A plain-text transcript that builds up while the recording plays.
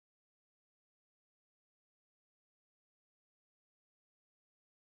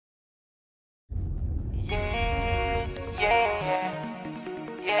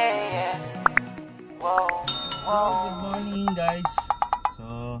morning guys. So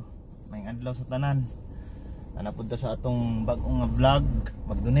may adlaw sa tanan. Napunta sa atong bag-ong vlog,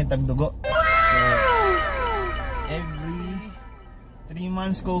 mag-donate tag dugo. So every 3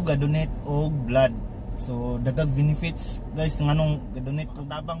 months ko ga-donate og blood. So dagag benefits guys nganong ga-donate ko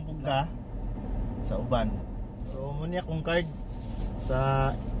tabang pug ka sa uban. So muna akong card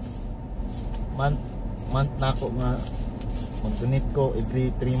sa month na ako nga mag-donate ko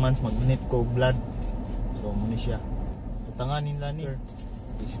every 3 months, mag-donate ko blood. So muna siya. Tutanganin lang ni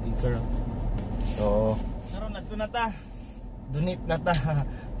sticker. So karon adto na ta. Donate na ta.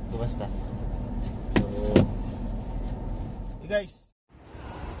 Basta. So hey guys.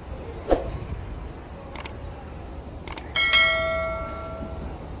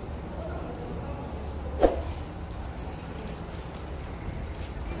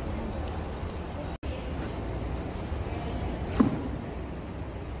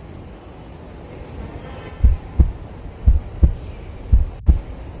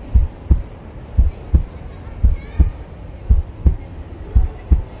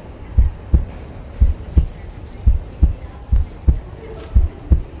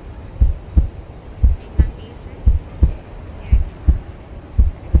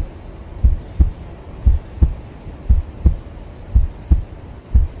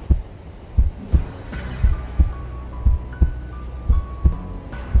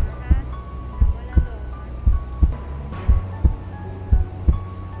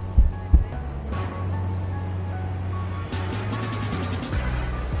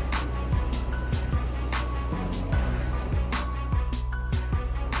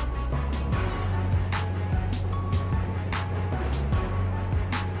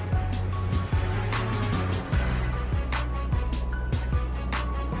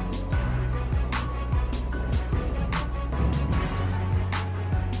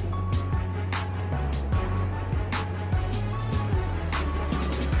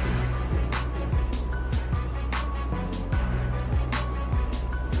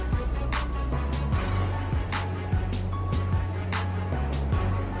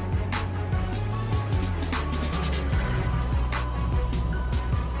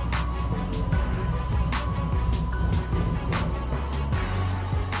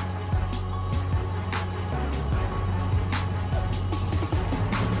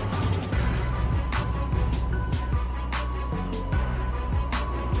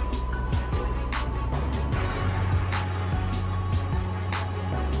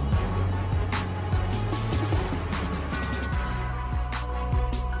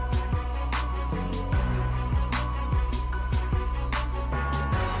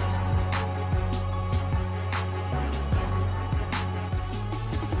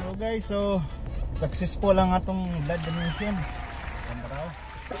 Guys, so successful ang atong blood donation. Kamaraw.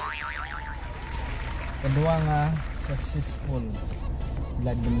 Kedua nga successful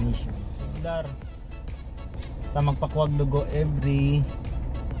blood donation. Dar ta magpakuwag dugo every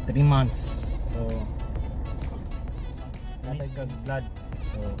 3 months. So natay kag blood.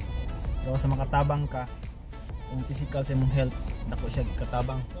 So sa makatabang ka yung physical sa imong health, dako siya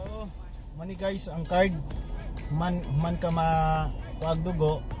katabang. So money guys, ang card man ka makuwag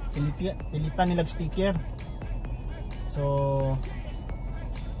dugo, pilitan nilag sticker. So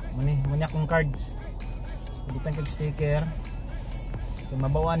muna akong cards, pilitan kag sticker. So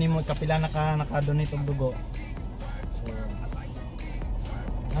mabawa nimo kapila naka-donate og dugo.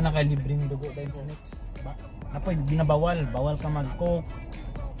 So naka libreng dugo dahil sa next napoy binabawal, bawal ka mag-coke,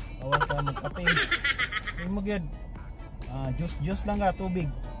 bawal ka mag-kape. So mo gyud juice lang ga, tubig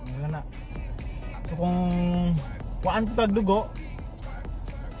nga na. So kung kuan ko tag dugo,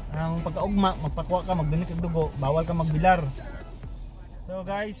 ang pagkaugma, magpakuha ka, mag-donate og dugo, bawal ka magbilar. So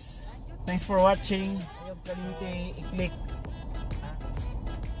guys, thanks for watching. Ayaw kalimti i-click.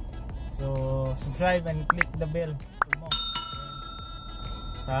 So subscribe and click the bell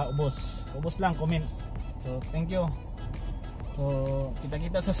sa ubos lang, comment. So thank you. So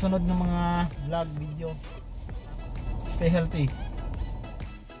kita-kita sa sunod ng mga vlog video. Stay healthy.